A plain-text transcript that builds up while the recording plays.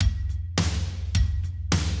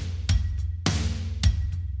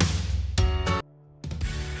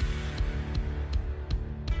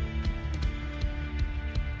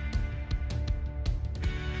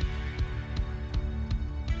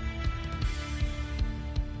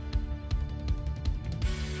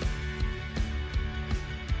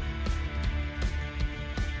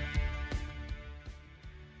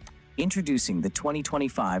Introducing the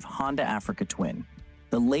 2025 Honda Africa Twin,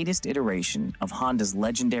 the latest iteration of Honda's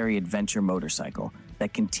legendary adventure motorcycle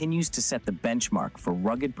that continues to set the benchmark for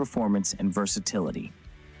rugged performance and versatility.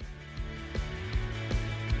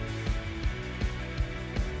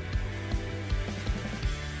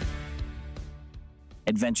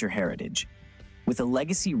 Adventure heritage. With a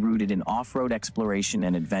legacy rooted in off-road exploration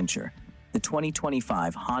and adventure, the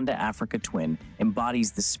 2025 Honda Africa Twin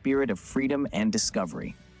embodies the spirit of freedom and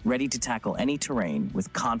discovery, ready to tackle any terrain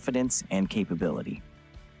with confidence and capability.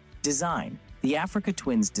 Design. The Africa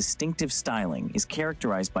Twin's distinctive styling is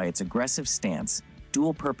characterized by its aggressive stance,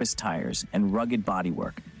 dual-purpose tires, and rugged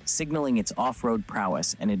bodywork, signaling its off-road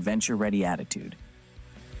prowess and adventure-ready attitude.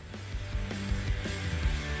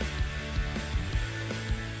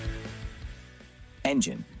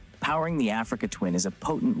 Engine. Powering the Africa Twin is a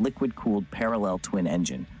potent liquid-cooled parallel twin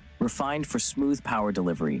engine, refined for smooth power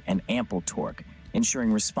delivery and ample torque,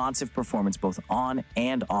 ensuring responsive performance both on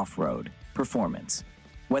and off-road. Performance.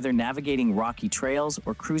 Whether navigating rocky trails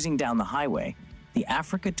or cruising down the highway, the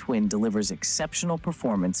Africa Twin delivers exceptional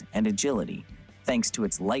performance and agility, thanks to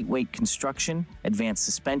its lightweight construction, advanced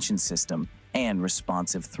suspension system, and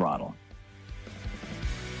responsive throttle.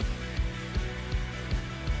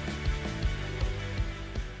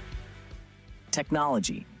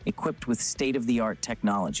 Technology. Equipped with state-of-the-art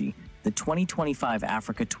technology, the 2025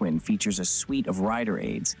 Africa Twin features a suite of rider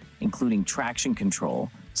aids, including traction control,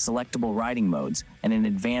 selectable riding modes, and an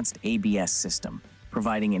advanced ABS system,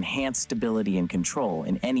 providing enhanced stability and control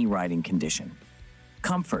in any riding condition.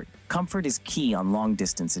 Comfort. Comfort is key on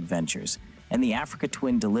long-distance adventures, and the Africa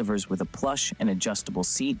Twin delivers with a plush and adjustable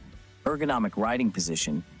seat, ergonomic riding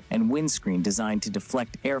position, and windscreen designed to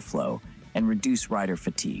deflect airflow and reduce rider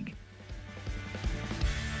fatigue.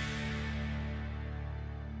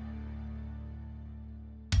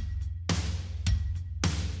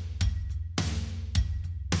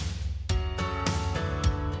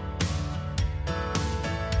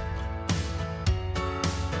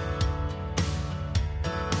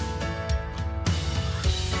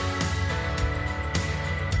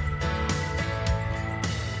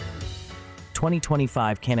 The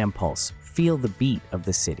 2025 Can-Am Pulse. Feel the beat of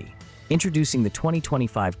the city. Introducing the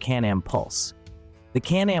 2025 Can-Am Pulse. The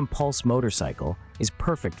Can-Am Pulse motorcycle is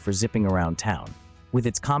perfect for zipping around town. With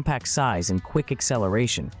its compact size and quick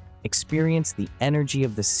acceleration, experience the energy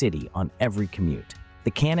of the city on every commute.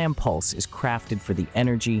 The Can-Am Pulse is crafted for the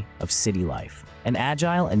energy of city life. An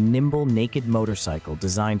agile and nimble naked motorcycle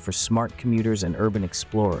designed for smart commuters and urban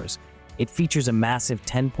explorers, it features a massive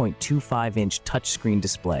 10.25-inch touchscreen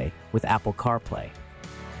display with Apple CarPlay.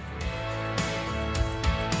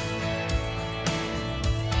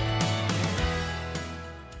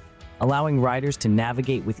 Allowing riders to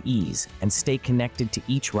navigate with ease and stay connected to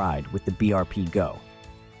each ride with the BRP Go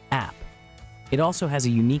app. It also has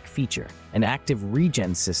a unique feature, an active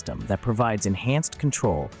regen system that provides enhanced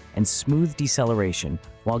control and smooth deceleration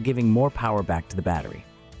while giving more power back to the battery.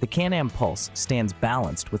 The Can-Am Pulse stands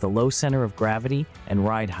balanced with a low center of gravity and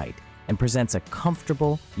ride height and presents a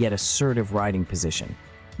comfortable yet assertive riding position,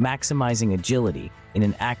 maximizing agility in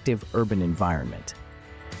an active urban environment.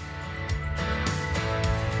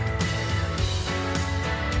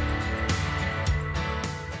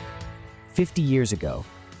 "50 years ago,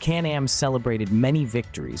 Can-Am celebrated many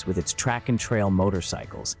victories with its track and trail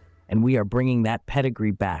motorcycles, and we are bringing that pedigree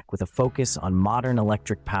back with a focus on modern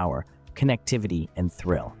electric power, connectivity, and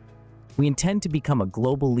thrill. We intend to become a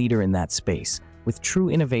global leader in that space, with true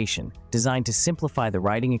innovation designed to simplify the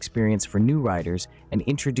riding experience for new riders and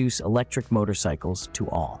introduce electric motorcycles to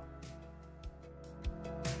all."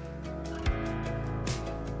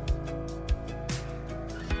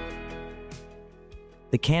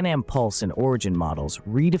 The Can-Am Pulse and Origin models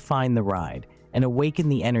redefine the ride and awaken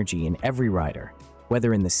the energy in every rider,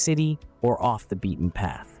 whether in the city or off the beaten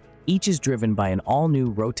path. Each is driven by an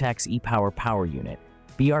all-new Rotax e-Power power unit,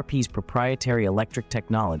 BRP's proprietary electric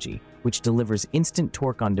technology, which delivers instant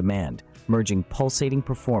torque on demand, merging pulsating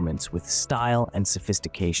performance with style and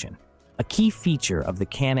sophistication. A key feature of the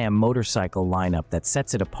Can-Am motorcycle lineup that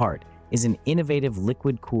sets it apart is an innovative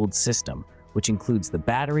liquid-cooled system, which includes the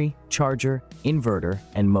battery, charger, inverter,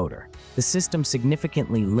 and motor. The system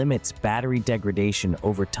significantly limits battery degradation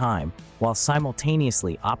over time while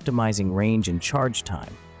simultaneously optimizing range and charge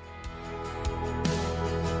time.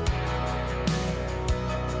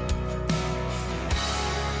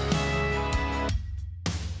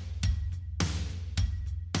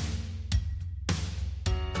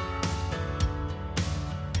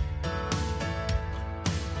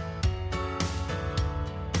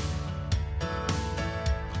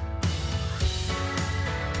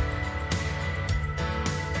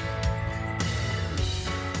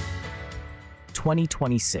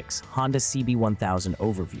 2026 Honda CB1000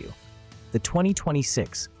 overview. The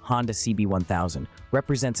 2026 Honda CB1000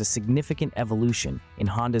 represents a significant evolution in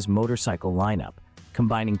Honda's motorcycle lineup,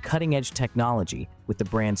 combining cutting-edge technology with the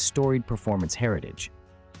brand's storied performance heritage.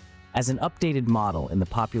 As an updated model in the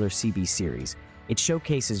popular CB series, it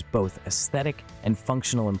showcases both aesthetic and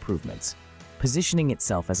functional improvements, positioning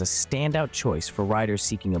itself as a standout choice for riders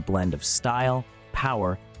seeking a blend of style,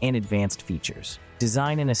 power, and advanced features.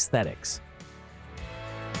 Design and aesthetics.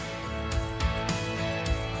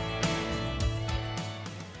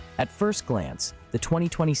 At first glance, the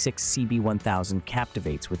 2026 CB1000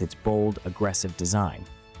 captivates with its bold, aggressive design.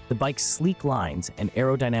 The bike's sleek lines and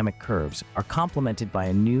aerodynamic curves are complemented by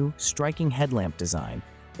a new, striking headlamp design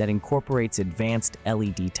that incorporates advanced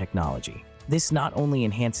LED technology. This not only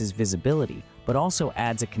enhances visibility, but also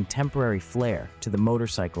adds a contemporary flair to the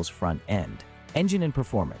motorcycle's front end. Engine and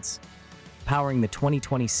performance. Powering the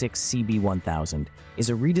 2026 CB1000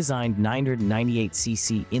 is a redesigned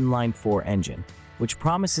 998cc inline-4 engine, which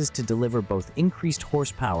promises to deliver both increased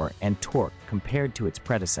horsepower and torque compared to its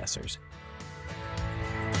predecessors.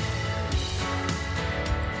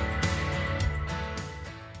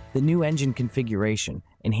 The new engine configuration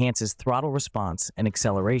enhances throttle response and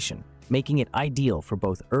acceleration, making it ideal for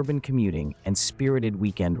both urban commuting and spirited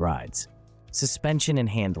weekend rides. Suspension and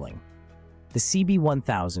handling. The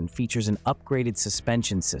CB1000 features an upgraded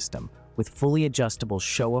suspension system with fully adjustable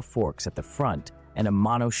Showa forks at the front and a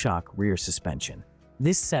monoshock rear suspension.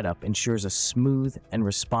 This setup ensures a smooth and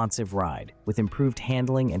responsive ride with improved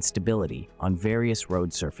handling and stability on various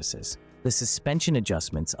road surfaces. The suspension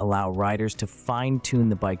adjustments allow riders to fine-tune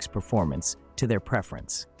the bike's performance to their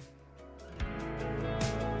preference.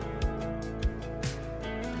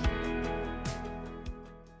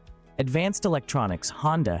 Advanced electronics.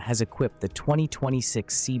 Honda has equipped the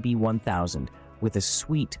 2026 CB1000 with a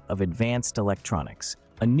suite of advanced electronics.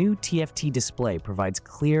 A new TFT display provides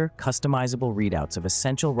clear, customizable readouts of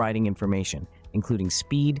essential riding information, including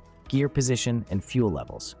speed, gear position, and fuel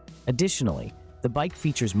levels. Additionally, the bike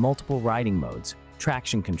features multiple riding modes,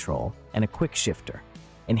 traction control, and a quick shifter,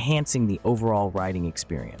 enhancing the overall riding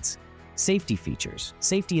experience. Safety features.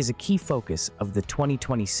 Safety is a key focus of the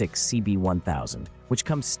 2026 CB1000, which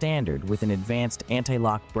comes standard with an advanced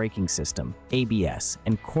anti-lock braking system, ABS,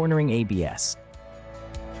 and cornering ABS.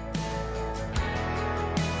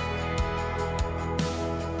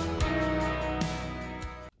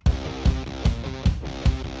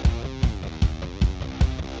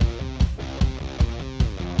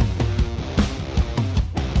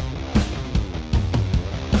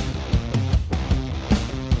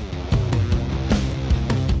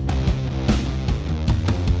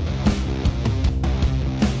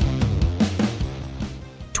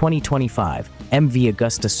 The 2025 MV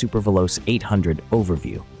Agusta Superveloce 800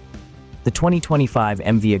 overview. The 2025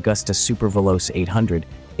 MV Agusta Superveloce 800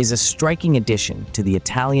 is a striking addition to the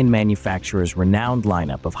Italian manufacturer's renowned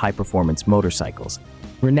lineup of high-performance motorcycles.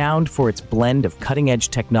 Renowned for its blend of cutting-edge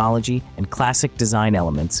technology and classic design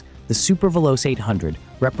elements, the Superveloce 800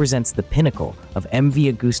 represents the pinnacle of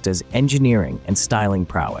MV Agusta's engineering and styling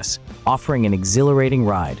prowess, offering an exhilarating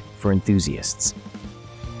ride for enthusiasts.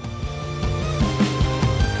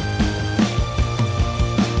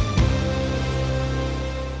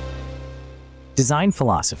 Design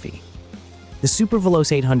philosophy. The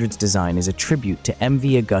Superveloce 800's design is a tribute to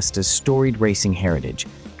MV Agusta's storied racing heritage,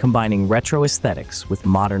 combining retro aesthetics with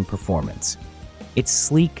modern performance. Its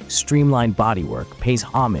sleek, streamlined bodywork pays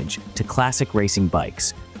homage to classic racing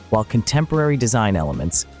bikes, while contemporary design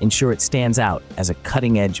elements ensure it stands out as a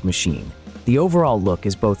cutting-edge machine. The overall look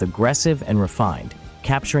is both aggressive and refined,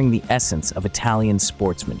 capturing the essence of Italian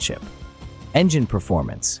sportsmanship. Engine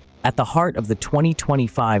performance. At the heart of the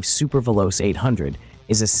 2025 Superveloce 800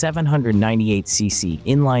 is a 798cc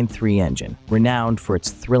inline-3 engine, renowned for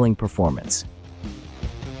its thrilling performance.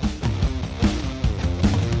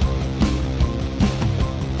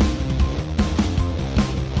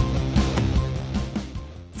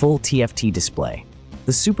 Full TFT display.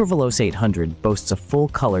 The Superveloce 800 boasts a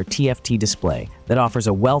full-color TFT display that offers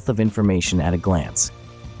a wealth of information at a glance.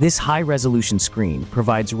 This high-resolution screen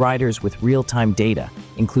provides riders with real-time data,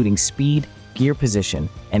 including speed, gear position,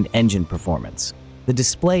 and engine performance. The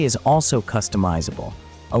display is also customizable,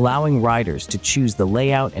 allowing riders to choose the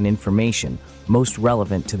layout and information most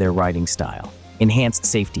relevant to their riding style. Enhanced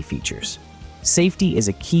safety features. Safety is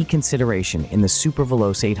a key consideration in the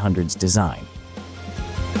Superveloce 800's design.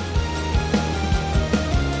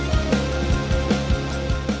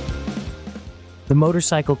 The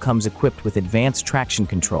motorcycle comes equipped with advanced traction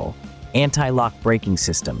control, anti-lock braking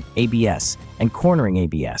system, ABS, and cornering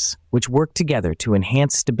ABS, which work together to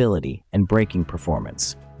enhance stability and braking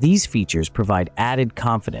performance. These features provide added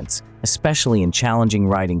confidence, especially in challenging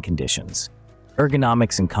riding conditions.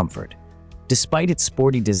 Ergonomics and comfort. Despite its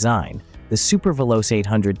sporty design, the Superveloce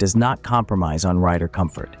 800 does not compromise on rider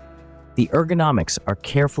comfort. The ergonomics are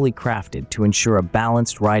carefully crafted to ensure a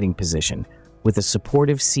balanced riding position with a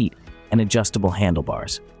supportive seat and adjustable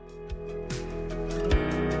handlebars.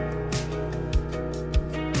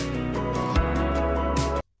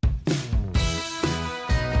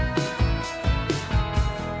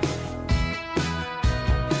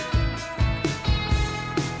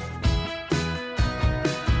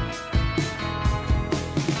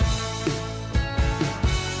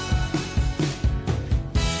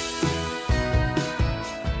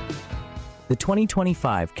 The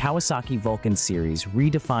 2025 Kawasaki Vulcan series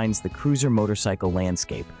redefines the cruiser motorcycle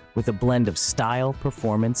landscape with a blend of style,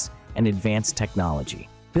 performance, and advanced technology.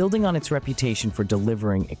 Building on its reputation for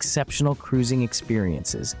delivering exceptional cruising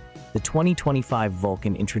experiences, the 2025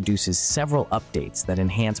 Vulcan introduces several updates that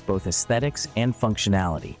enhance both aesthetics and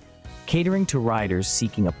functionality, catering to riders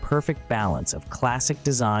seeking a perfect balance of classic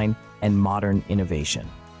design and modern innovation.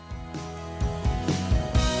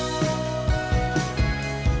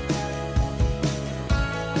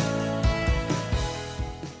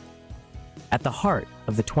 At the heart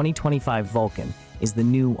of the 2025 Vulcan is the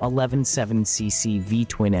new 11.7cc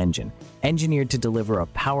V-twin engine, engineered to deliver a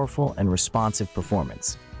powerful and responsive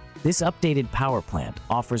performance. This updated power plant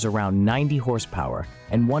offers around 90 horsepower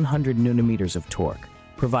and 100 newton-meters of torque,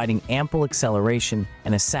 providing ample acceleration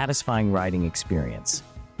and a satisfying riding experience.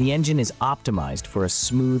 The engine is optimized for a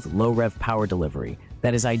smooth, low-rev power delivery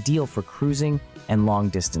that is ideal for cruising and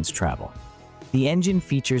long-distance travel. The engine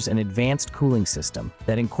features an advanced cooling system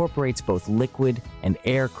that incorporates both liquid and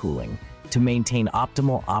air cooling to maintain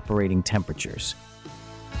optimal operating temperatures.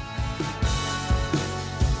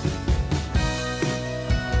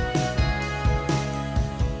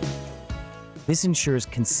 This ensures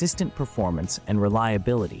consistent performance and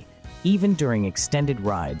reliability, even during extended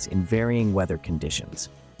rides in varying weather conditions.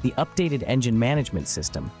 The updated engine management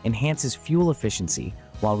system enhances fuel efficiency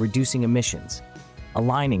while reducing emissions,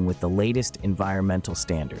 aligning with the latest environmental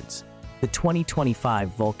standards. The 2025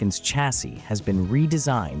 Vulcan's chassis has been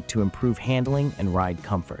redesigned to improve handling and ride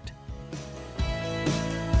comfort.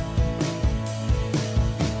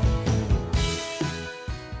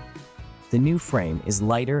 The new frame is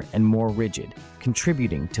lighter and more rigid,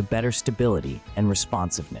 contributing to better stability and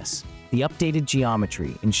responsiveness. The updated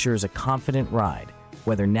geometry ensures a confident ride,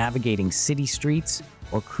 whether navigating city streets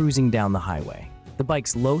or cruising down the highway. The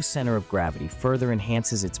bike's low center of gravity further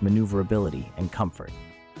enhances its maneuverability and comfort.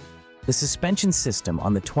 The suspension system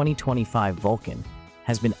on the 2025 Vulcan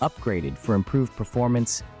has been upgraded for improved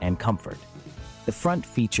performance and comfort. The front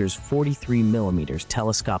features 43mm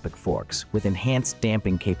telescopic forks with enhanced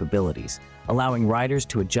damping capabilities, allowing riders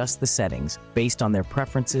to adjust the settings based on their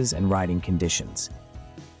preferences and riding conditions.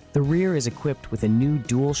 The rear is equipped with a new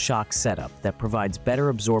dual shock setup that provides better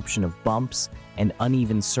absorption of bumps and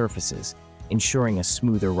uneven surfaces, ensuring a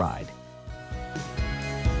smoother ride.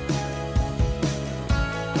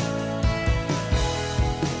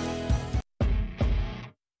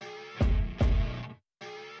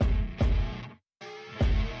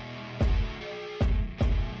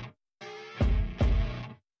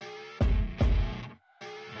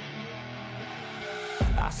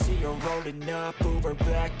 I see you rolling up, Uber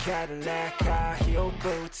black Cadillac, high heel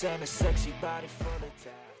boots, and a sexy body full of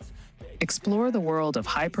tats. Explore the world of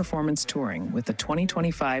high-performance touring with the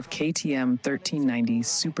 2025 KTM 1390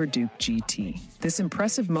 Super Duke GT. This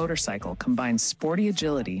impressive motorcycle combines sporty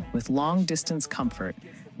agility with long-distance comfort,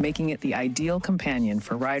 making it the ideal companion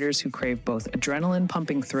for riders who crave both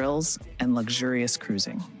adrenaline-pumping thrills and luxurious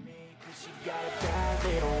cruising.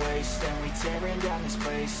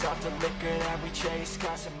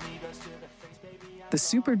 The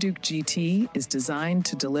Super Duke GT is designed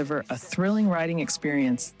to deliver a thrilling riding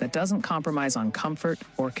experience that doesn't compromise on comfort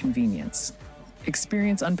or convenience.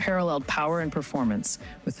 Experience unparalleled power and performance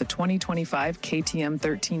with the 2025 KTM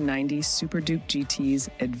 1390 Super Duke GT's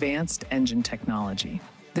advanced engine technology.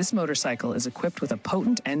 This motorcycle is equipped with a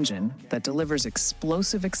potent engine that delivers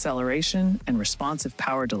explosive acceleration and responsive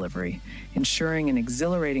power delivery, ensuring an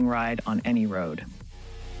exhilarating ride on any road.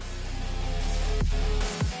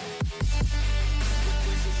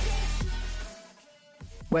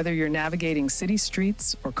 Whether you're navigating city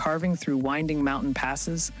streets or carving through winding mountain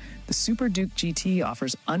passes, the Super Duke GT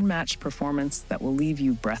offers unmatched performance that will leave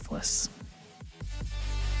you breathless.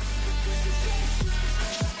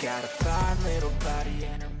 Got a fine little body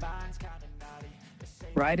and her mind's kinda naughty.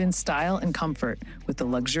 Ride in style and comfort with the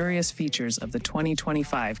luxurious features of the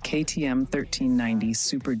 2025 KTM 1390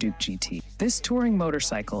 Super Duke GT. This touring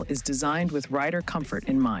motorcycle is designed with rider comfort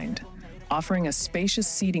in mind, offering a spacious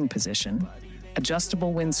seating position,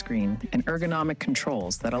 adjustable windscreen, and ergonomic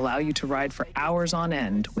controls that allow you to ride for hours on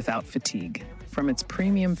end without fatigue. From its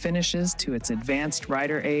premium finishes to its advanced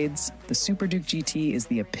rider aids, the Super Duke GT is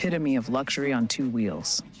the epitome of luxury on two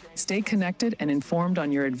wheels. Stay connected and informed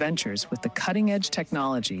on your adventures with the cutting-edge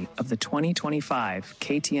technology of the 2025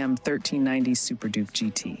 KTM 1390 Super Duke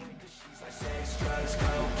GT.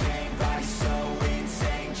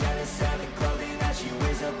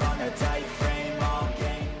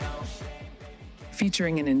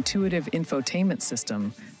 Featuring an intuitive infotainment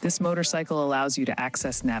system, this motorcycle allows you to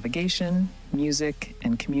access navigation, music,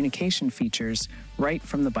 and communication features right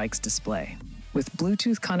from the bike's display. With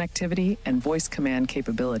Bluetooth connectivity and voice command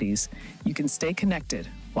capabilities, you can stay connected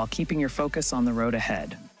while keeping your focus on the road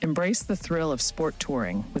ahead. Embrace the thrill of sport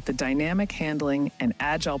touring with the dynamic handling and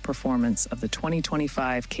agile performance of the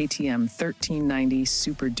 2025 KTM 1390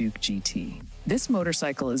 Super Duke GT. This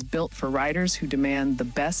motorcycle is built for riders who demand the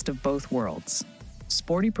best of both worlds: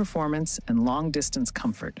 sporty performance and long-distance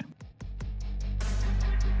comfort.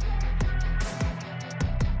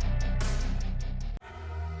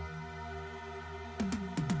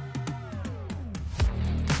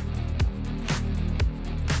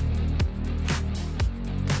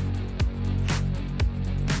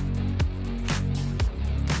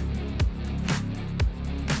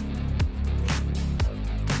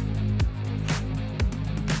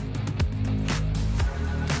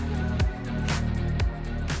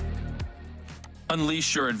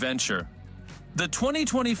 Unleash your adventure. The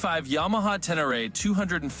 2025 Yamaha Tenere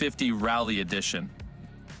 250 Rally Edition.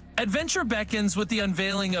 Adventure beckons with the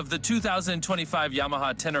unveiling of the 2025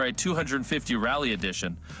 Yamaha Tenere 250 Rally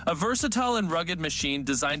Edition, a versatile and rugged machine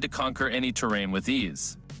designed to conquer any terrain with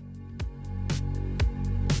ease.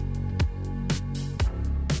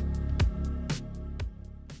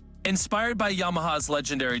 Inspired by Yamaha's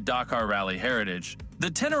legendary Dakar Rally heritage, the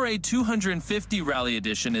Tenere 250 Rally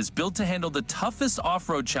Edition is built to handle the toughest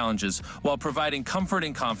off-road challenges while providing comfort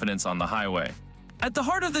and confidence on the highway. At the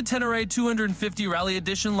heart of the Tenere 250 Rally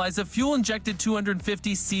Edition lies a fuel-injected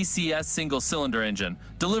 250 ccs single-cylinder engine,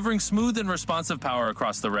 delivering smooth and responsive power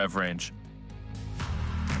across the rev range.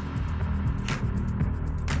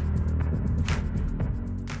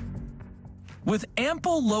 With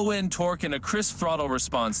ample low-end torque and a crisp throttle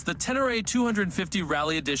response, the Tenere 250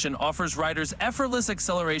 Rally Edition offers riders effortless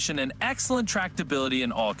acceleration and excellent tractability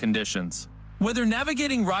in all conditions. Whether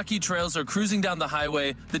navigating rocky trails or cruising down the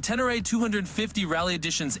highway, the Tenere 250 Rally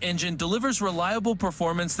Edition's engine delivers reliable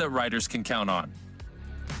performance that riders can count on.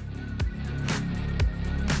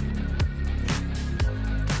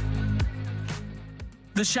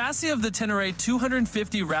 The chassis of the Tenere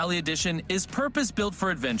 250 Rally Edition is purpose-built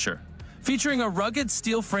for adventure, featuring a rugged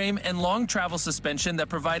steel frame and long travel suspension that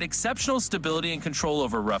provide exceptional stability and control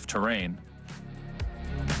over rough terrain.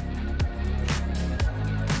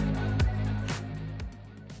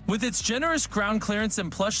 With its generous ground clearance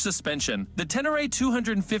and plush suspension, the Tenere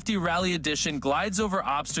 250 Rally Edition glides over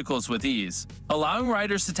obstacles with ease, allowing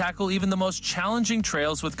riders to tackle even the most challenging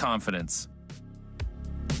trails with confidence.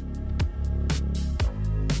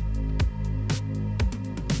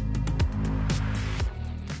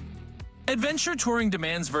 Adventure touring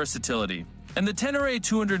demands versatility, and the Tenere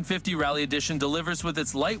 250 Rally Edition delivers with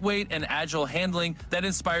its lightweight and agile handling that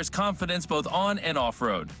inspires confidence both on and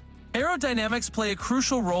off-road. Aerodynamics play a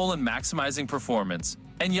crucial role in maximizing performance,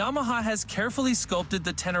 and Yamaha has carefully sculpted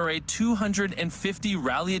the Tenere 250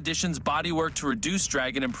 Rally Edition's bodywork to reduce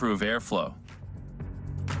drag and improve airflow.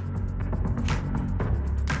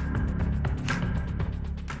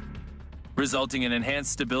 Resulting in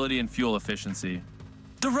enhanced stability and fuel efficiency.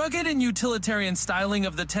 The rugged and utilitarian styling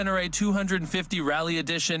of the Tenere 250 Rally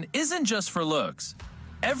Edition isn't just for looks.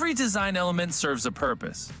 Every design element serves a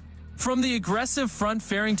purpose. From the aggressive front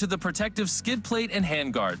fairing to the protective skid plate and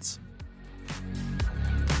handguards.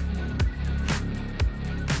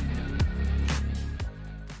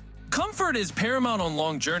 Comfort is paramount on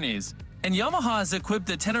long journeys, and Yamaha has equipped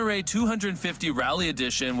the Tenere 250 Rally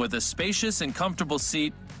Edition with a spacious and comfortable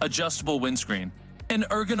seat, adjustable windscreen, an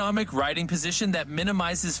ergonomic riding position that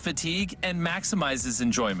minimizes fatigue and maximizes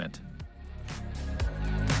enjoyment.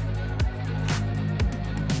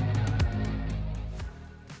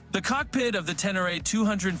 The cockpit of the Tenere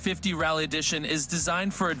 250 Rally Edition is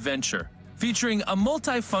designed for adventure, featuring a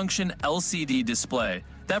multi-function LCD display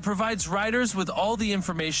that provides riders with all the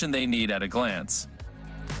information they need at a glance.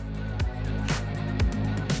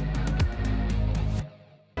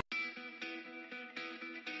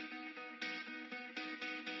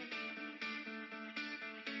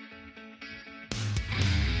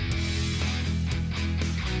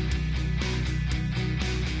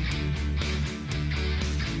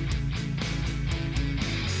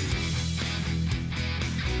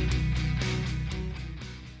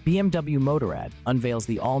 BMW Motorrad unveils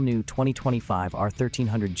the all-new 2025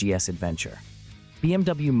 R1300 GS Adventure.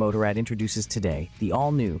 BMW Motorrad introduces today the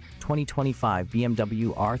all-new 2025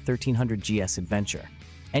 BMW R1300 GS Adventure,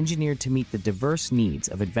 engineered to meet the diverse needs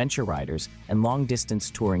of adventure riders and long-distance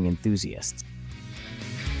touring enthusiasts.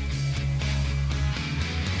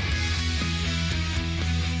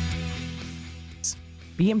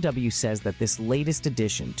 BMW says that this latest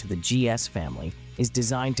addition to the GS family is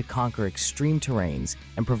designed to conquer extreme terrains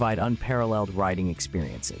and provide unparalleled riding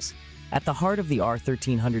experiences. At the heart of the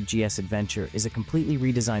R1300 GS Adventure is a completely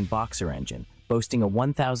redesigned boxer engine, boasting a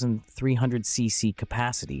 1,300cc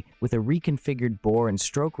capacity with a reconfigured bore and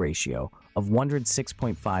stroke ratio of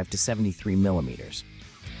 106.5 to 73 millimeters.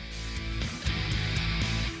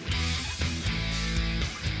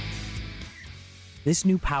 This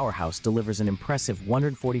new powerhouse delivers an impressive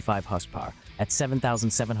 145 horsepower at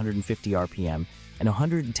 7,750 RPM and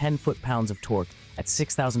 110 foot-pounds of torque at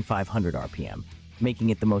 6,500 RPM,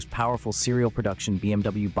 making it the most powerful serial production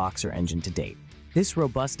BMW boxer engine to date. This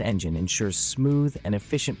robust engine ensures smooth and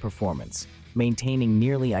efficient performance, maintaining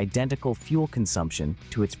nearly identical fuel consumption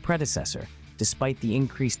to its predecessor, despite the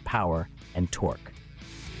increased power and torque.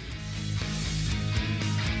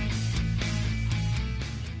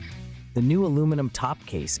 The new aluminum top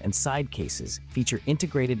case and side cases feature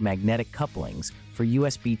integrated magnetic couplings for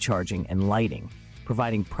USB charging and lighting,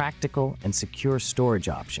 providing practical and secure storage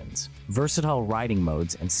options, versatile riding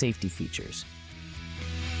modes, and safety features.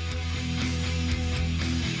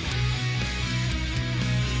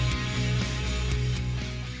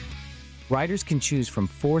 Riders can choose from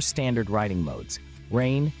 4 standard riding modes: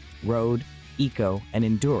 Rain, Road, Eco, and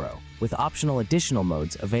Enduro, with optional additional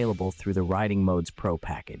modes available through the Riding Modes Pro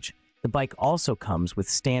package. The bike also comes with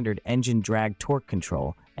standard engine drag torque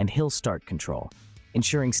control and hill start control,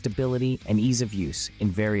 ensuring stability and ease of use in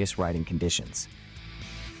various riding conditions.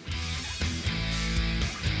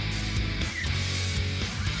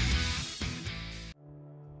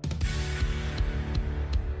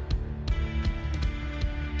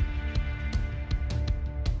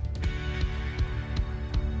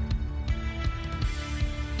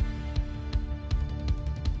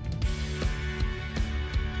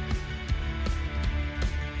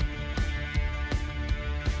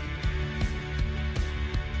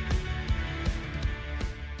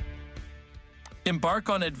 Embark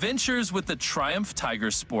on adventures with the Triumph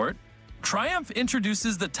Tiger Sport. Triumph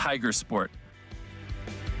introduces the Tiger Sport,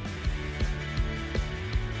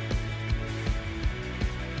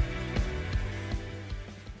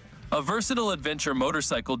 a versatile adventure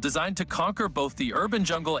motorcycle designed to conquer both the urban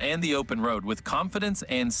jungle and the open road with confidence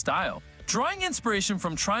and style. Drawing inspiration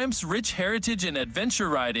from Triumph's rich heritage in adventure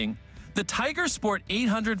riding, the Tiger Sport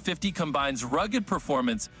 850 combines rugged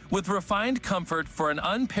performance with refined comfort for an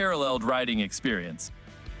unparalleled riding experience.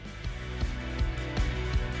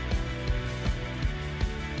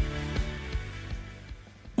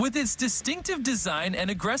 With its distinctive design and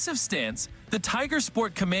aggressive stance, the Tiger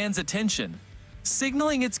Sport commands attention,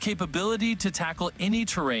 signaling its capability to tackle any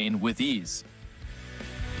terrain with ease.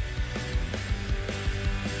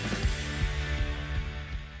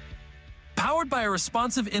 Powered by a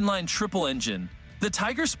responsive inline triple engine, the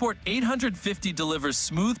Tiger Sport 850 delivers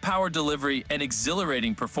smooth power delivery and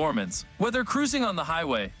exhilarating performance, whether cruising on the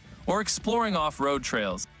highway or exploring off-road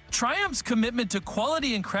trails. Triumph's commitment to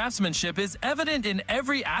quality and craftsmanship is evident in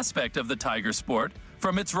every aspect of the Tiger Sport,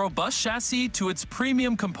 from its robust chassis to its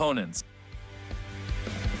premium components.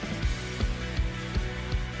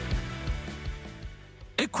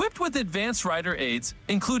 Equipped with advanced rider aids,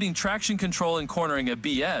 including traction control and cornering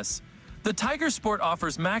ABS, the Tiger Sport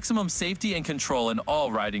offers maximum safety and control in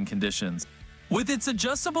all riding conditions. With its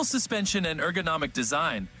adjustable suspension and ergonomic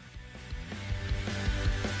design,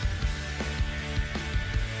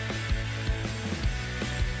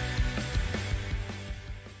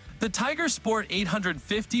 the Tiger Sport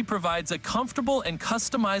 850 provides a comfortable and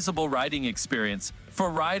customizable riding experience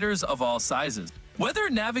for riders of all sizes. Whether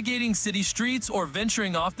navigating city streets or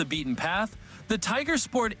venturing off the beaten path, the Tiger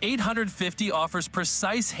Sport 850 offers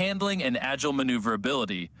precise handling and agile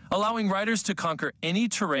maneuverability, allowing riders to conquer any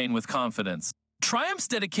terrain with confidence. Triumph's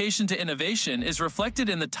dedication to innovation is reflected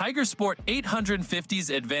in the Tiger Sport 850's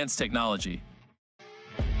advanced technology.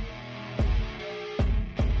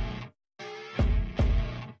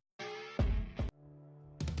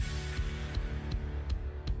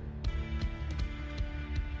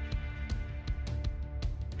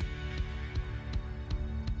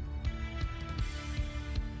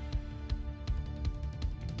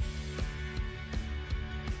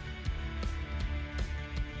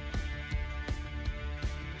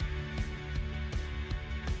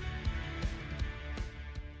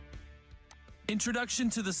 Introduction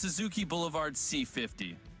to the Suzuki Boulevard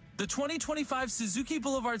C50. The 2025 Suzuki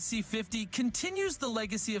Boulevard C50 continues the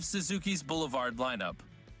legacy of Suzuki's Boulevard lineup,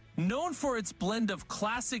 known for its blend of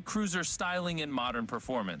classic cruiser styling and modern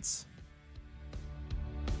performance.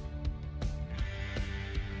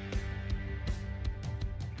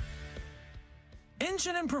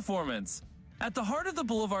 Engine and performance. At the heart of the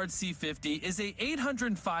Boulevard C50 is a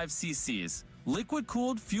 805cc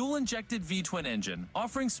liquid-cooled, fuel-injected V-twin engine,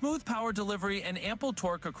 offering smooth power delivery and ample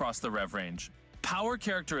torque across the rev range. Power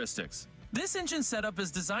characteristics. This engine setup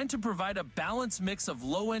is designed to provide a balanced mix of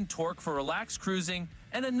low-end torque for relaxed cruising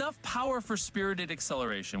and enough power for spirited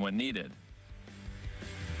acceleration when needed.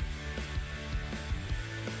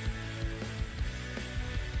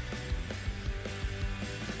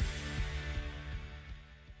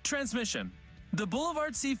 Transmission. The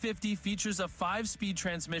Boulevard C50 features a 5-speed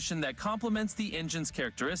transmission that complements the engine's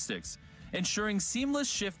characteristics, ensuring seamless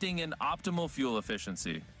shifting and optimal fuel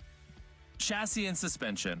efficiency. Chassis and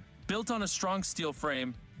suspension. Built on a strong steel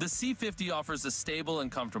frame, the C50 offers a stable and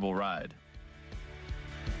comfortable ride.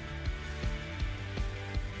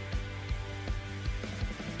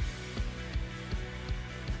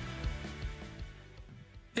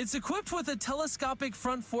 It's equipped with a telescopic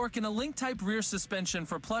front fork and a link-type rear suspension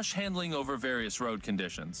for plush handling over various road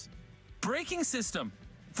conditions. Braking system.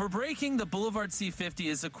 For braking, the Boulevard C50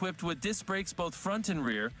 is equipped with disc brakes both front and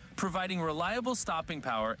rear, providing reliable stopping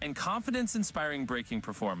power and confidence-inspiring braking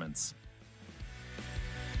performance.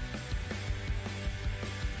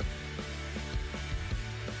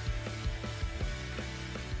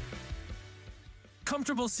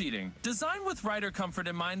 Comfortable seating. Designed with rider comfort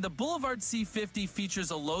in mind, the Boulevard C50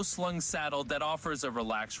 features a low-slung saddle that offers a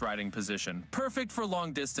relaxed riding position, perfect for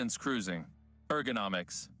long-distance cruising.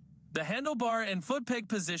 Ergonomics. The handlebar and foot peg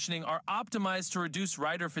positioning are optimized to reduce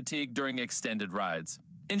rider fatigue during extended rides,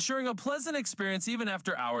 ensuring a pleasant experience even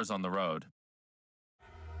after hours on the road.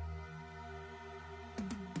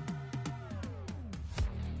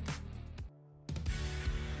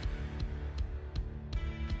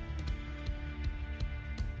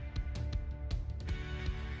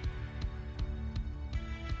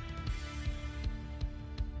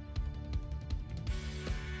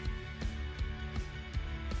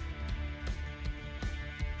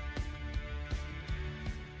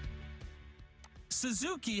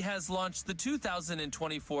 Suzuki has launched the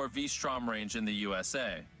 2024 V-Strom range in the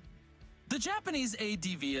USA. The Japanese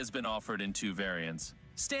ADV has been offered in 2 variants,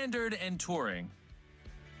 Standard and Touring.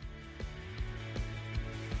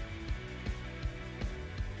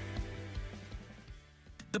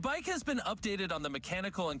 The bike has been updated on the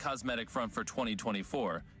mechanical and cosmetic front for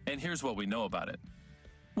 2024, and here's what we know about it.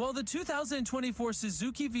 While the 2024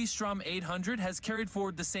 Suzuki V-Strom 800 has carried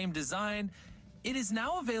forward the same design, it is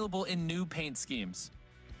now available in new paint schemes.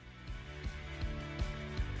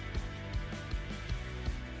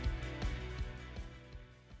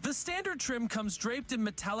 The standard trim comes draped in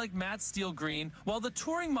metallic matte steel green, while the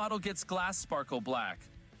touring model gets glass sparkle black.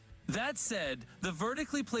 That said, the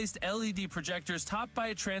vertically placed LED projectors topped by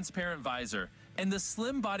a transparent visor and the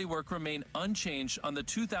slim bodywork remain unchanged on the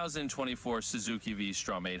 2024 Suzuki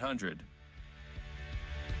V-Strom 800.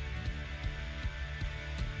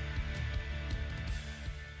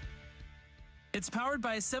 It's powered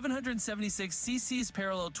by a 776cc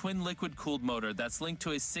parallel twin liquid-cooled motor that's linked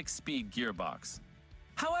to a 6-speed gearbox.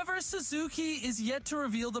 However, Suzuki is yet to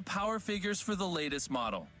reveal the power figures for the latest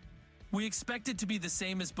model. We expect it to be the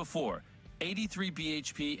same as before, 83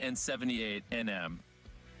 bhp and 78 Nm.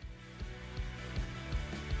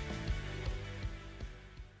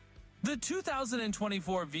 The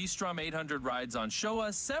 2024 V-Strom 800 rides on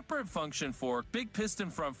Showa separate function fork, big piston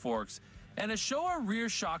front forks, and a Showa rear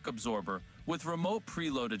shock absorber with remote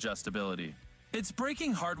preload adjustability. Its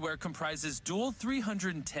braking hardware comprises dual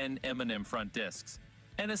 310 mm front discs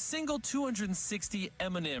and a single 260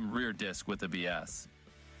 mm rear disc with ABS.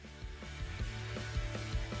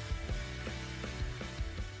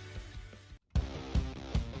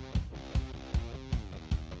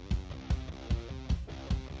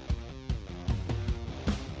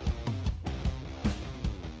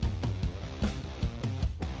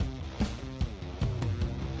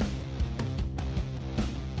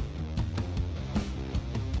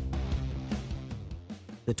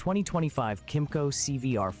 The 2025 Kymco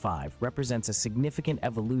CV R5 represents a significant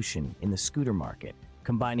evolution in the scooter market,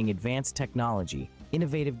 combining advanced technology,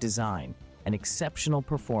 innovative design, and exceptional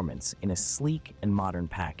performance in a sleek and modern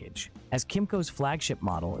package. As Kymco's flagship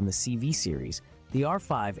model in the CV series, the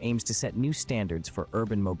R5 aims to set new standards for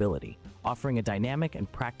urban mobility, offering a dynamic and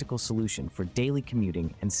practical solution for daily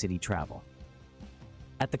commuting and city travel.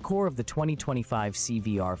 At the core of the 2025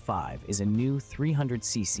 CV R5 is a new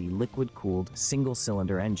 300cc liquid-cooled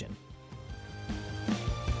single-cylinder engine.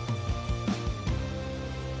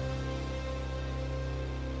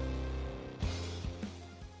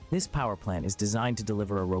 This power plant is designed to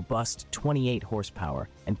deliver a robust 28 horsepower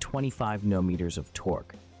and 25 Nm of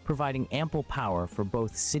torque, providing ample power for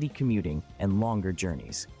both city commuting and longer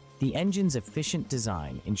journeys. The engine's efficient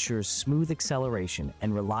design ensures smooth acceleration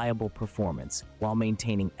and reliable performance while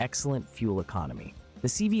maintaining excellent fuel economy. The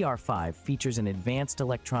CV R5 features an advanced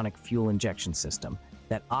electronic fuel injection system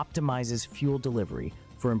that optimizes fuel delivery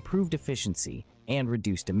for improved efficiency and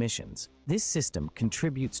reduced emissions. This system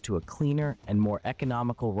contributes to a cleaner and more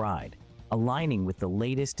economical ride, aligning with the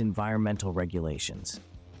latest environmental regulations.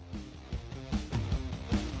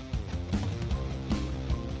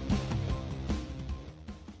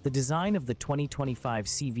 The design of the 2025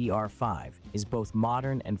 CV R5 is both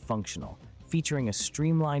modern and functional, featuring a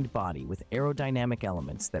streamlined body with aerodynamic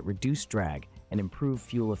elements that reduce drag and improve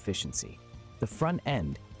fuel efficiency. The front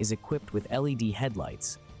end is equipped with LED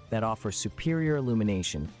headlights that offer superior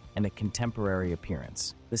illumination and a contemporary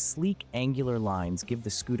appearance. The sleek, angular lines give the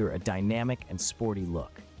scooter a dynamic and sporty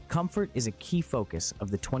look. Comfort is a key focus of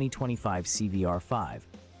the 2025 CV R5,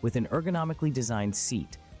 with an ergonomically designed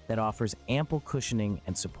seat that offers ample cushioning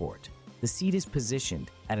and support. The seat is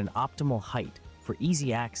positioned at an optimal height for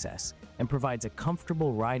easy access and provides a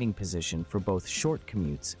comfortable riding position for both short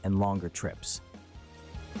commutes and longer trips.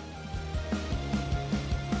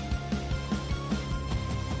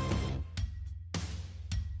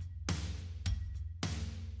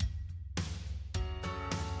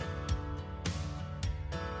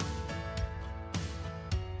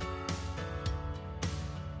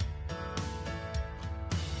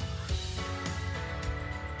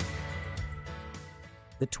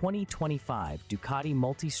 The 2025 Ducati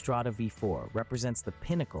Multistrada V4 represents the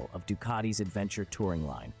pinnacle of Ducati's adventure touring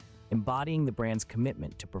line, embodying the brand's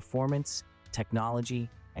commitment to performance, technology,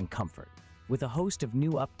 and comfort. With a host of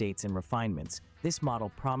new updates and refinements, this model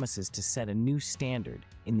promises to set a new standard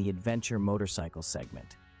in the adventure motorcycle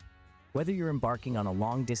segment. Whether you're embarking on a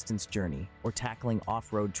long-distance journey or tackling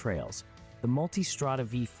off-road trails, the Multistrada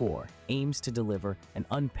V4 aims to deliver an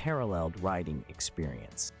unparalleled riding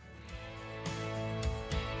experience.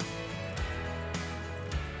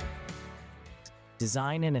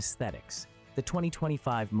 Design and aesthetics. The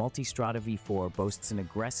 2025 Multistrada V4 boasts an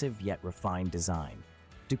aggressive yet refined design.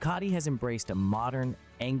 Ducati has embraced a modern,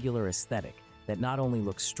 angular aesthetic that not only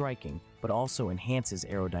looks striking, but also enhances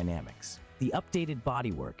aerodynamics. The updated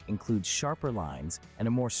bodywork includes sharper lines and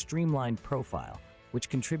a more streamlined profile, which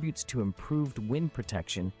contributes to improved wind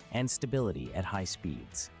protection and stability at high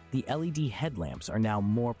speeds. The LED headlamps are now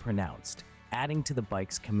more pronounced, adding to the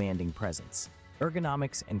bike's commanding presence.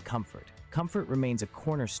 Ergonomics and comfort. Comfort remains a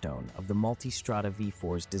cornerstone of the Multistrada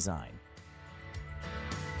V4's design.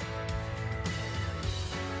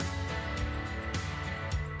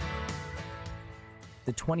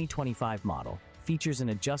 The 2025 model features an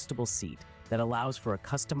adjustable seat that allows for a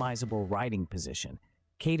customizable riding position,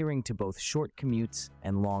 catering to both short commutes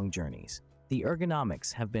and long journeys. The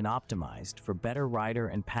ergonomics have been optimized for better rider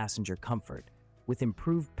and passenger comfort, with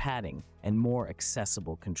improved padding and more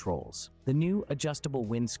accessible controls. The new adjustable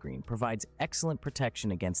windscreen provides excellent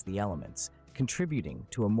protection against the elements, contributing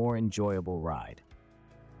to a more enjoyable ride.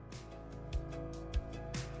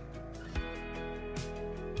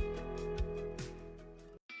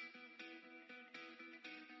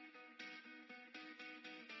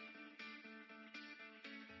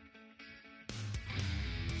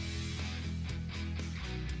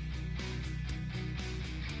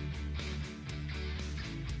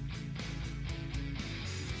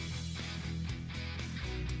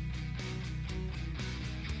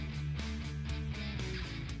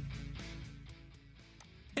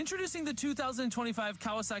 Introducing the 2025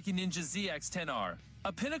 Kawasaki ZX-10r,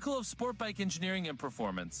 a pinnacle of sport bike engineering and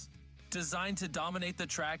performance. Designed to dominate the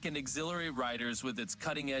track and exhilarate riders with its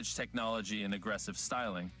cutting-edge technology and aggressive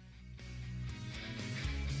styling.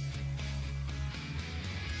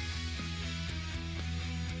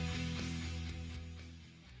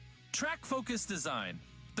 Track-focused design.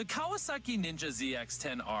 The Kawasaki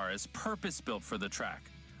ZX-10r is purpose-built for the track,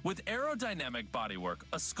 with aerodynamic bodywork,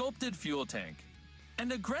 a sculpted fuel tank,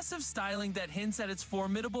 and aggressive styling that hints at its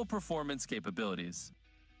formidable performance capabilities.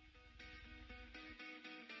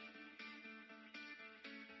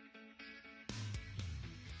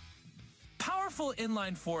 Powerful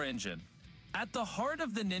inline-4 engine. At the heart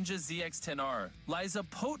of the ZX-10r lies a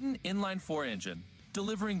potent inline-4 engine,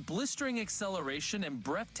 delivering blistering acceleration and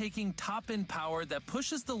breathtaking top-end power that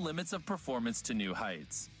pushes the limits of performance to new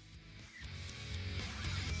heights.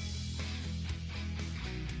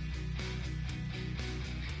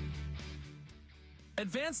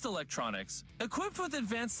 Advanced electronics. Equipped with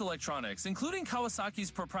advanced electronics, including Kawasaki's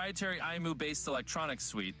proprietary IMU-based electronics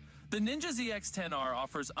suite, the Ninja ZX-10R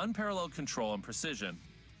offers unparalleled control and precision,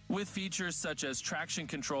 with features such as traction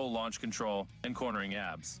control, launch control, and cornering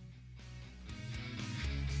abs.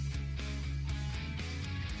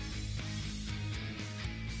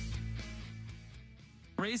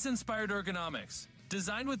 Race-inspired ergonomics.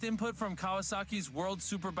 Designed with input from Kawasaki's World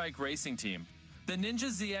Superbike racing team, the Ninja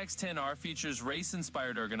ZX-10R features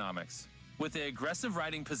race-inspired ergonomics, with the aggressive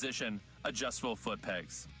riding position, adjustable foot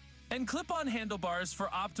pegs, and clip-on handlebars for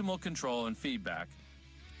optimal control and feedback.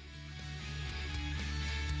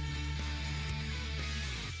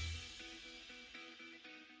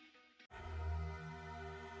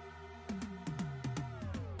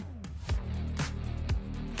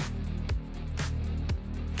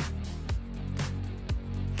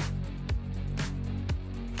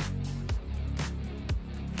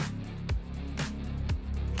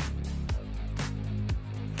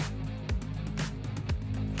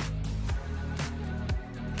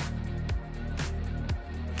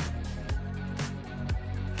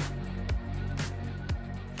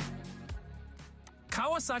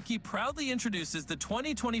 Kawasaki proudly introduces the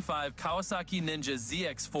 2025 Kawasaki Ninja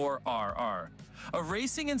ZX-4RR, a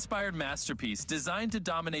racing-inspired masterpiece designed to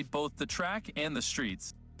dominate both the track and the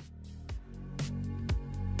streets.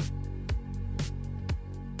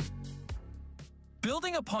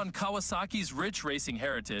 Building upon Kawasaki's rich racing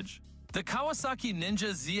heritage, the Kawasaki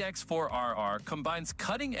Ninja ZX-4RR combines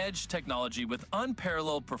cutting-edge technology with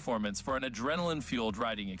unparalleled performance for an adrenaline-fueled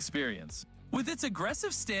riding experience. With its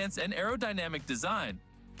aggressive stance and aerodynamic design,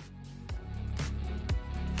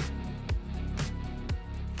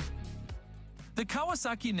 the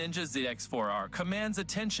Kawasaki Ninja ZX-4R commands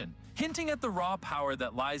attention, hinting at the raw power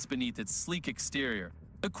that lies beneath its sleek exterior.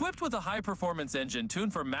 Equipped with a high-performance engine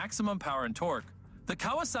tuned for maximum power and torque, the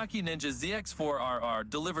Kawasaki Ninja ZX-4RR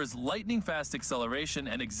delivers lightning-fast acceleration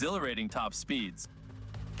and exhilarating top speeds.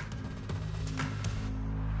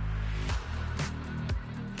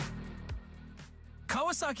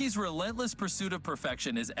 Kawasaki's relentless pursuit of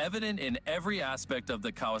perfection is evident in every aspect of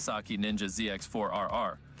the Kawasaki Ninja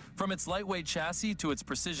ZX-4RR, from its lightweight chassis to its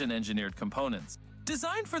precision-engineered components.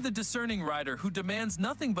 Designed for the discerning rider who demands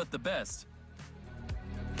nothing but the best,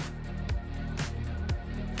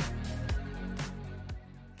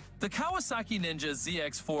 the Kawasaki Ninja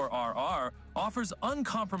ZX-4RR offers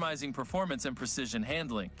uncompromising performance and precision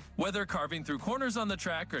handling. Whether carving through corners on the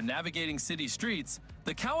track or navigating city streets,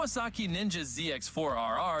 the Kawasaki Ninja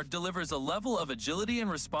ZX-4RR delivers a level of agility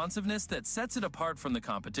and responsiveness that sets it apart from the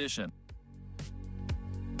competition.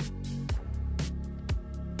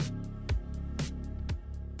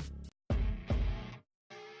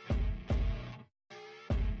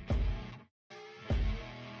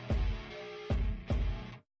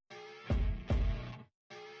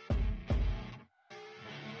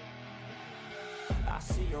 I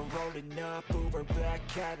see her rolling up, Uber black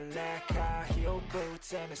Cadillac, high heel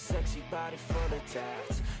boots and a sexy body full of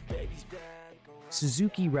tats. Baby's bad.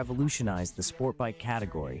 Suzuki revolutionized the sport bike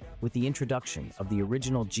category with the introduction of the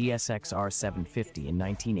original GSX-R750 in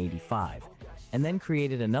 1985, and then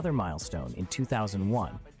created another milestone in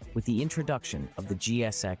 2001 with the introduction of the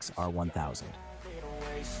GSX-R1000.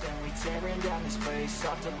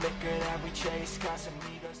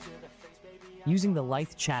 Using the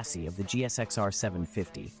lithe chassis of the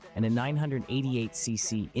GSX-R750 and a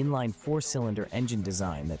 988cc inline four-cylinder engine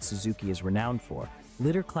design that Suzuki is renowned for,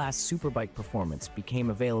 litter-class superbike performance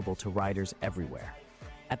became available to riders everywhere.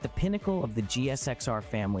 At the pinnacle of the GSX-R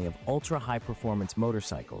family of ultra-high-performance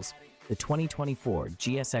motorcycles, the 2024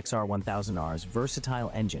 GSX-R1000R's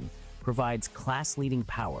versatile engine provides class-leading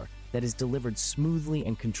power that is delivered smoothly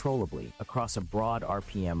and controllably across a broad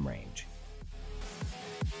RPM range.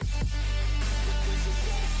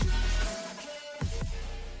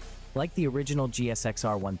 Like the original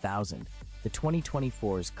GSX-R1000, the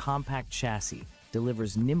 2024's compact chassis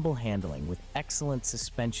delivers nimble handling with excellent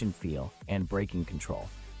suspension feel and braking control,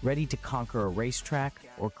 ready to conquer a racetrack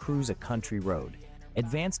or cruise a country road.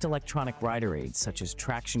 Advanced electronic rider aids such as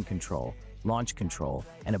traction control, launch control,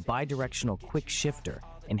 and a bidirectional quick shifter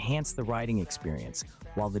enhance the riding experience,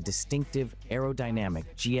 while the distinctive aerodynamic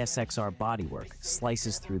GSX-R bodywork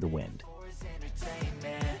slices through the wind.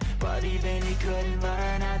 But even he couldn't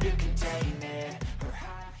learn how to contain it.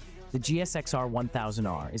 The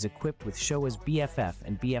GSX-R1000R is equipped with Showa's BFF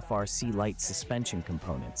and BFRC light suspension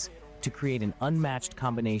components to create an unmatched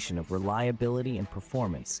combination of reliability and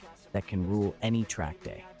performance that can rule any track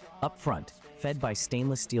day. Up front, fed by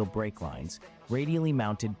stainless steel brake lines, radially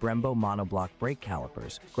mounted Brembo monoblock brake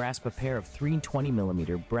calipers grasp a pair of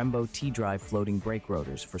 320mm Brembo T-drive floating brake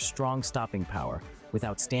rotors for strong stopping power with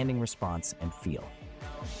outstanding response and feel.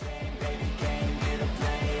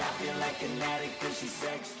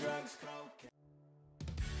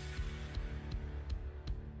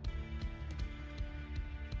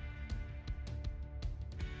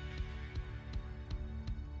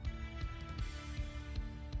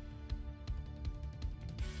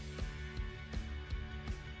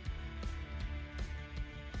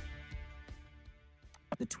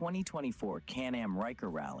 The 2024 Can-Am Ryker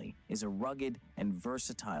Rally is a rugged and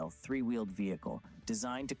versatile three-wheeled vehicle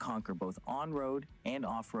designed to conquer both on-road and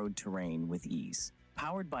off-road terrain with ease.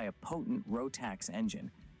 Powered by a potent Rotax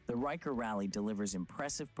engine, the Ryker Rally delivers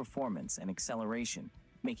impressive performance and acceleration,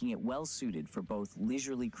 making it well-suited for both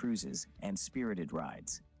leisurely cruises and spirited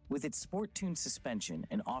rides. With its sport-tuned suspension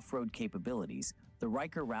and off-road capabilities, the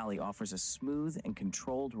Ryker Rally offers a smooth and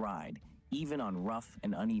controlled ride, even on rough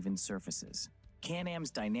and uneven surfaces. Can-Am's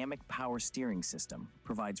dynamic power steering system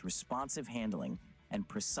provides responsive handling and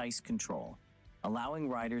precise control, allowing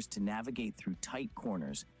riders to navigate through tight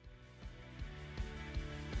corners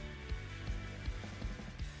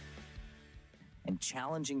and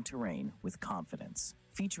challenging terrain with confidence.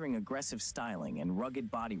 Featuring aggressive styling and rugged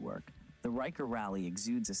bodywork, the Ryker Rally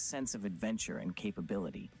exudes a sense of adventure and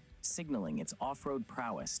capability, signaling its off-road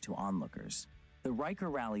prowess to onlookers. The Ryker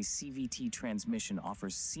Rally's CVT transmission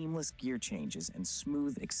offers seamless gear changes and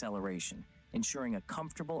smooth acceleration, ensuring a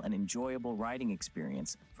comfortable and enjoyable riding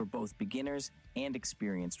experience for both beginners and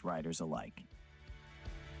experienced riders alike.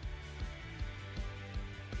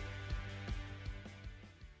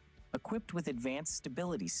 Equipped with advanced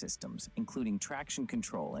stability systems, including traction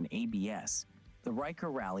control and ABS, the Ryker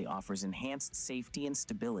Rally offers enhanced safety and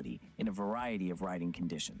stability in a variety of riding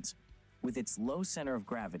conditions. With its low center of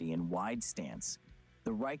gravity and wide stance,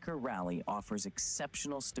 the Ryker Rally offers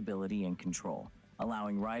exceptional stability and control,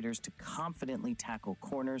 allowing riders to confidently tackle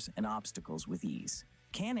corners and obstacles with ease.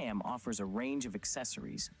 Can-Am offers a range of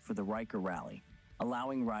accessories for the Ryker Rally,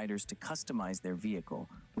 allowing riders to customize their vehicle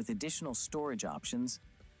with additional storage options,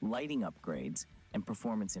 lighting upgrades, and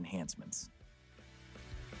performance enhancements.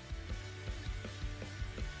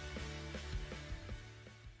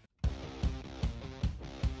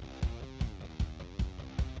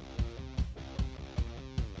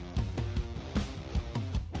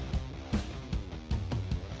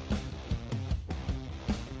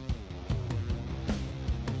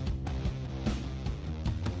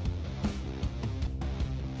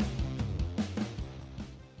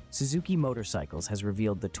 Suzuki Motorcycles has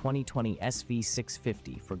revealed the 2020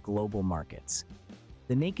 SV650 for global markets.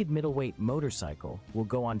 The naked middleweight motorcycle will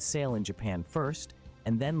go on sale in Japan first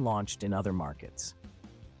and then launched in other markets.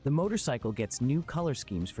 The motorcycle gets new color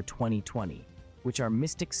schemes for 2020, which are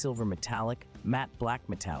Mystic Silver Metallic, Matte Black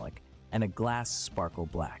Metallic, and a Glass Sparkle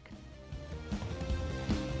Black.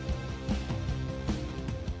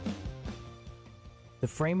 The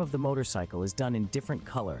frame of the motorcycle is done in different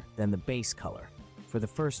color than the base color for the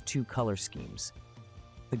first two color schemes.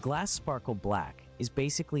 The Glass Sparkle Black is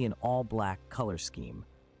basically an all-black color scheme,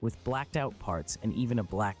 with blacked-out parts and even a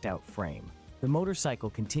blacked-out frame. The motorcycle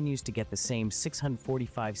continues to get the same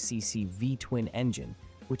 645cc V-twin engine,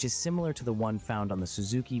 which is similar to the one found on the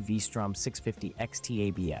Suzuki V-Strom 650 XT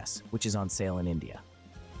ABS, which is on sale in India.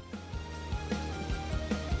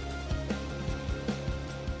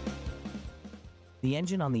 The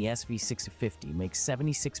engine on the SV650 makes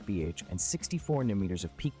 76 bh and 64 Nm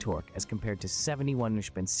of peak torque as compared to 71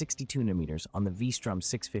 Nm and 62 Nm on the V-Strom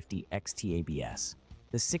 650 XT ABS.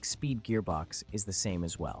 The 6-speed gearbox is the same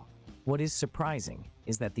as well. What is surprising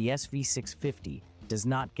is that the SV650 does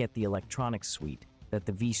not get the electronics suite that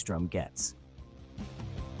the V-Strom gets.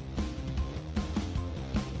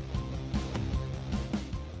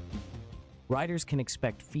 Riders can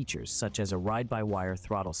expect features such as a ride-by-wire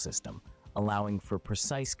throttle system, allowing for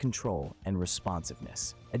precise control and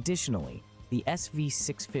responsiveness. Additionally, the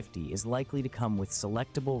SV650 is likely to come with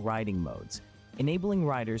selectable riding modes, enabling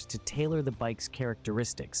riders to tailor the bike's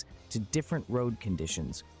characteristics to different road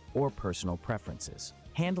conditions or personal preferences.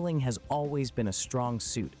 Handling has always been a strong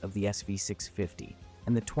suit of the SV650,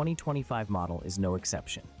 and the 2025 model is no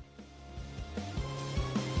exception.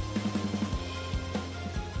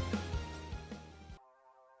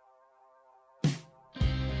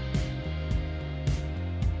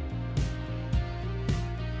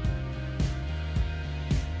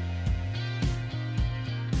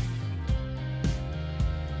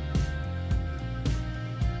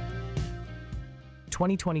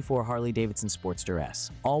 '24 Harley-Davidson Sportster S.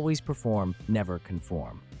 Always perform, never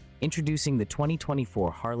conform. Introducing the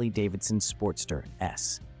 2024 Harley-Davidson Sportster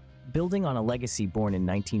S. Building on a legacy born in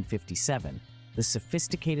 1957, the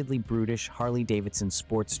sophisticatedly brutish Harley-Davidson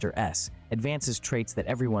Sportster S advances traits that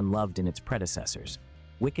everyone loved in its predecessors.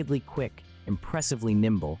 Wickedly quick, impressively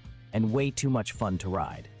nimble, and way too much fun to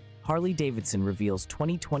ride. Harley-Davidson reveals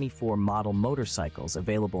 2024 model motorcycles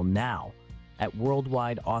available now at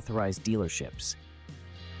worldwide authorized dealerships.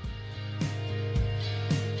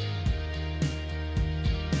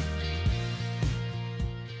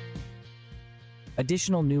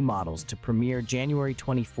 Additional new models to premiere January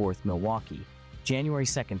 24th, Milwaukee, January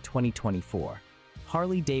 2nd, 2024.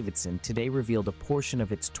 Harley-Davidson today revealed a portion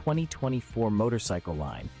of its 2024 motorcycle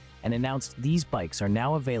line and announced these bikes are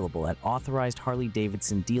now available at authorized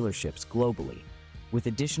Harley-Davidson dealerships globally, with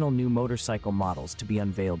additional new motorcycle models to be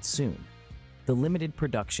unveiled soon. The limited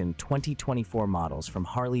production 2024 models from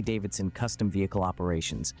Harley-Davidson Custom Vehicle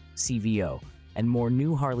Operations, CVO, and more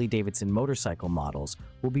new Harley-Davidson motorcycle models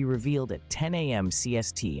will be revealed at 10 a.m.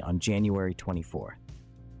 CST on January 24th.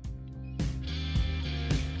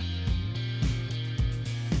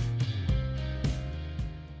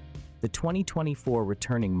 The 2024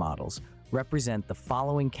 returning models represent the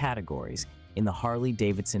following categories in the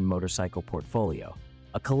Harley-Davidson motorcycle portfolio,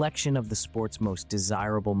 a collection of the sport's most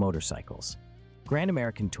desirable motorcycles. Grand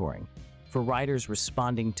American Touring, for riders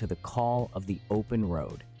responding to the call of the open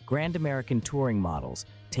road. Grand American Touring models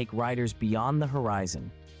take riders beyond the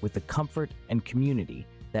horizon with the comfort and community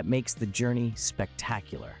that makes the journey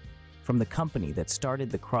spectacular. From the company that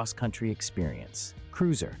started the cross-country experience,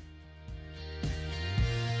 Cruiser.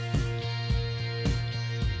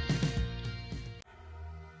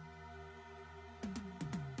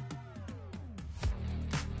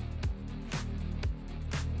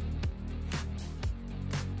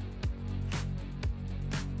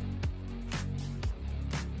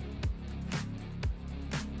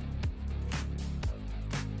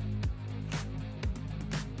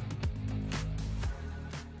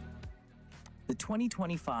 The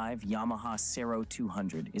 2025 Yamaha Serow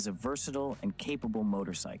 200 is a versatile and capable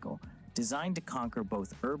motorcycle designed to conquer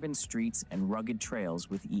both urban streets and rugged trails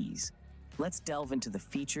with ease. Let's delve into the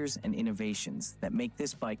features and innovations that make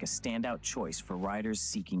this bike a standout choice for riders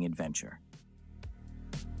seeking adventure.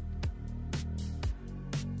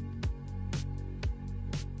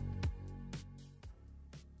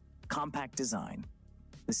 Compact design.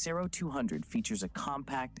 The Serow 200 features a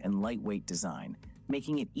compact and lightweight design,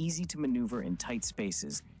 making it easy to maneuver in tight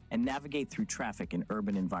spaces and navigate through traffic in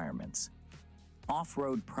urban environments.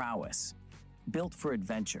 Off-road prowess. Built for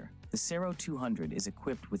adventure, the Serow 200 is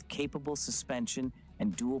equipped with capable suspension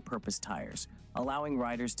and dual-purpose tires, allowing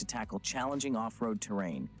riders to tackle challenging off-road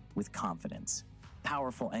terrain with confidence.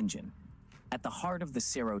 Powerful engine. At the heart of the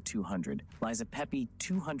Serow 200 lies a peppy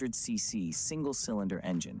 200cc single-cylinder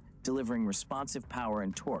engine, delivering responsive power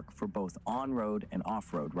and torque for both on-road and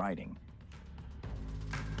off-road riding.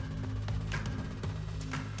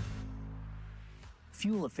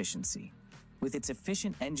 Fuel efficiency. With its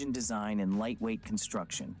efficient engine design and lightweight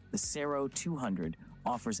construction, the Serow 200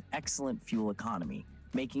 offers excellent fuel economy,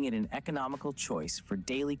 making it an economical choice for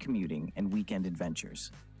daily commuting and weekend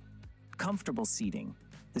adventures. Comfortable seating.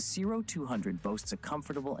 The Serow 200 boasts a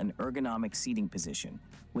comfortable and ergonomic seating position,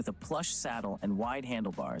 with a plush saddle and wide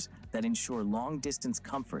handlebars that ensure long-distance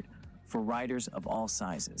comfort for riders of all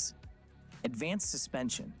sizes. Advanced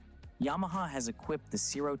suspension. Yamaha has equipped the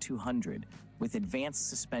Serow 200 with advanced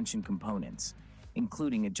suspension components,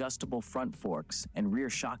 including adjustable front forks and rear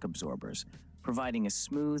shock absorbers, providing a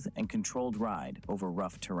smooth and controlled ride over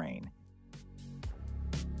rough terrain.